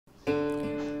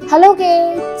Hello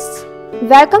kids,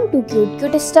 welcome to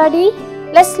Cute Study.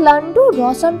 Let's learn to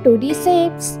draw some 2D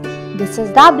shapes. This is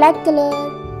the black color.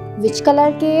 Which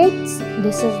color kids?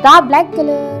 This is the black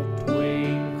color.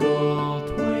 Twinkle,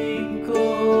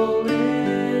 twinkle,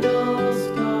 little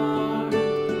star,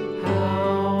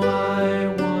 how I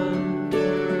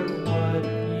wonder what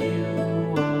you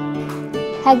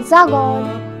are. Hexagon,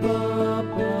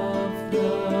 Above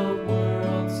the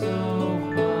world so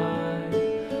high,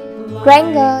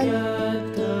 triangle, like a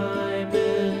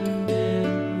diamond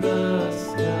in the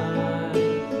sky.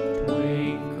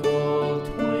 Twinkle,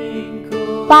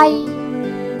 twinkle, pie,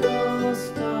 little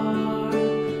star,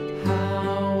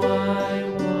 how I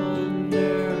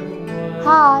wonder what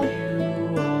heart,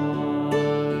 you are.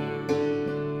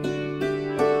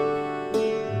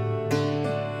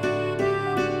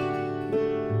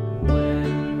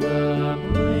 When the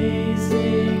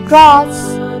blazing cross,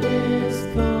 sun is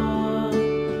gone,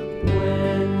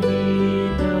 when we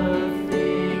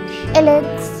nothing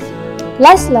ellipse.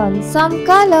 Let's learn some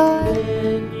color.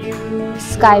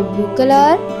 Sky blue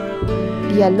color,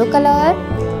 yellow color,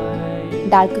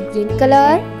 dark green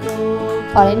color,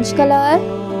 orange color,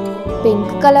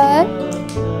 pink color,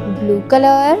 blue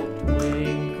color,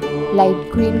 light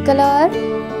green color,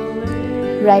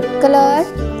 red color,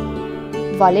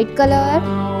 violet color,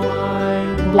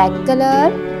 black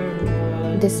color.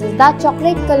 This is the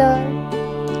chocolate color.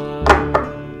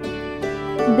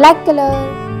 Black color,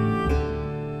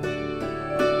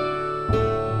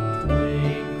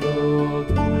 Twinkle,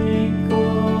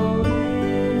 twinkle,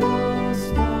 little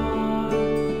star,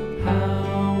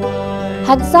 how I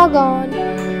hexagon,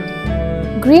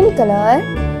 green color,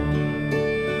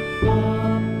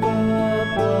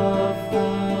 above the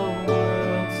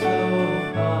world so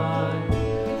high,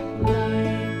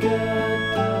 like a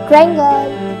triangle,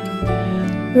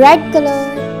 red color,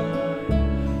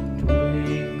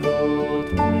 twinkle,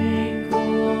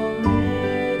 twinkle,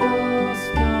 little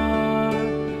star,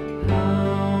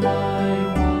 how I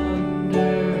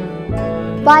wonder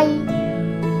what white,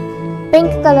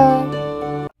 pink color,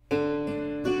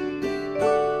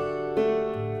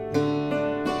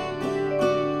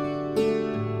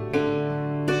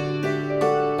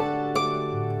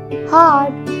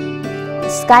 heart,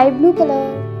 sky blue color,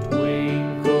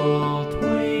 Twinkle,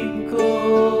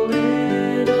 twinkle,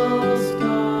 little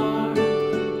star,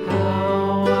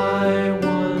 how I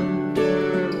wonder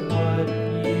what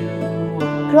you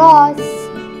are. cross,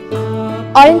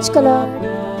 orange color,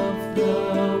 Above the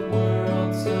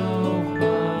world so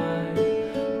high,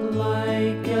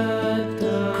 like a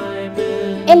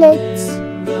diamond ellipse,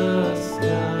 in the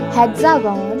sky.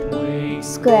 hexagon,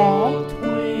 square,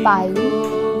 pie,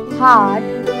 heart,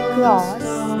 cross,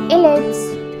 ellipse.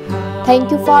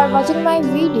 Thank you for watching my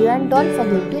video and don't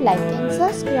forget to like and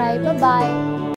subscribe. Bye bye.